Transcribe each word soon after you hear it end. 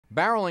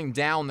Barreling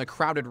down the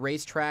crowded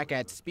racetrack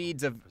at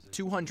speeds of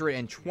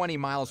 220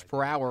 miles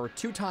per hour,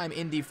 two-time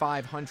Indy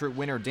 500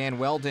 winner Dan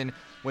Wheldon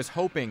was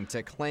hoping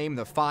to claim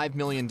the $5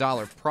 million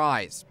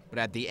prize. But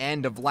at the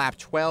end of lap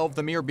 12,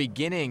 the mere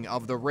beginning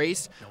of the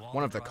race,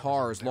 one of the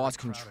cars lost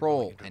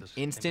control and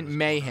instant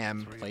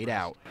mayhem played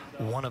out.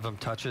 One of them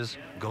touches,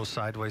 goes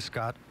sideways,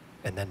 Scott,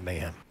 and then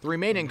mayhem. The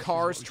remaining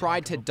cars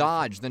tried to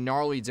dodge the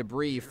gnarly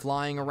debris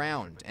flying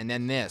around. And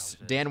then this,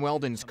 Dan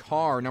Wheldon's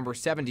car, number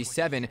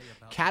 77,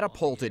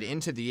 catapulted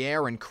into the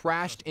air and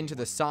crashed into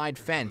the side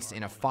fence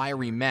in a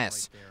fiery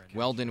mess.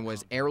 Wheldon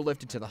was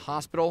airlifted to the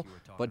hospital,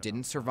 but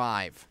didn't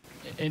survive.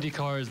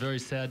 IndyCar is very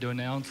sad to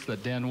announce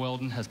that Dan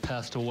Wheldon has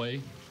passed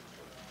away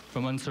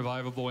from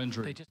unsurvivable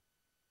injury.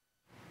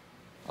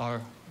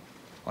 Our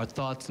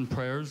thoughts and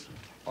prayers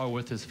are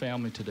with his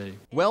family today.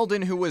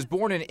 Wheldon, who was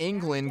born in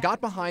England, got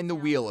behind the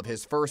wheel of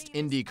his first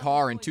Indy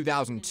car in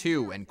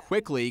 2002 and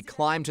quickly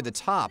climbed to the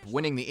top,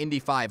 winning the Indy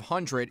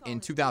 500 in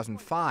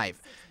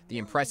 2005. The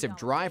impressive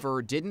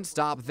driver didn't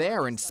stop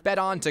there and sped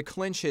on to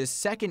clinch his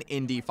second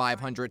Indy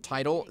 500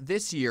 title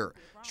this year.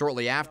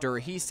 Shortly after,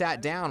 he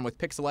sat down with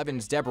Pix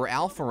 11's Deborah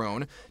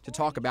Alfarone to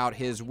talk about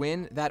his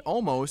win that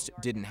almost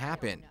didn't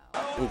happen.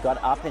 He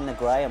got up in the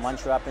grey, and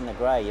once you're up in the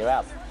grey, you're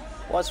up.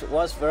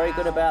 What's very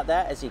good about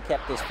that is he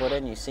kept his foot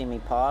in. You see me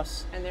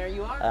pass, and there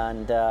you are,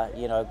 and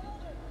you know,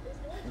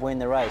 win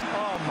the race.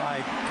 Oh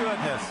my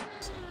goodness!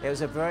 It was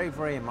a very,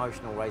 very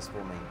emotional race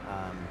for me.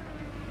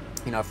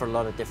 You know, for a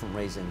lot of different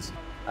reasons.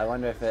 I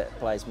wonder if it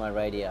plays my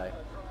radio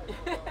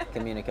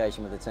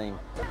communication with the team.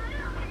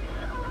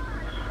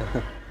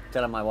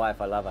 Telling my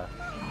wife I love her.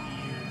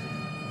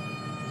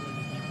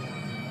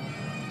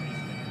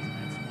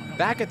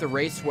 Back at the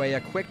raceway,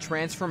 a quick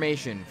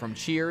transformation from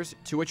cheers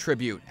to a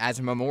tribute as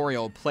a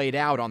memorial played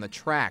out on the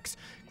tracks.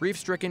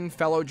 Grief-stricken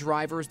fellow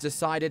drivers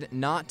decided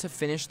not to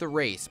finish the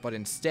race, but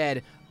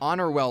instead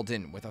honor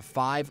Wheldon with a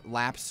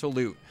 5-lap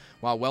salute,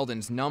 while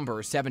Wheldon's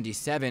number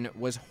 77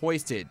 was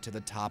hoisted to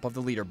the top of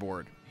the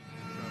leaderboard.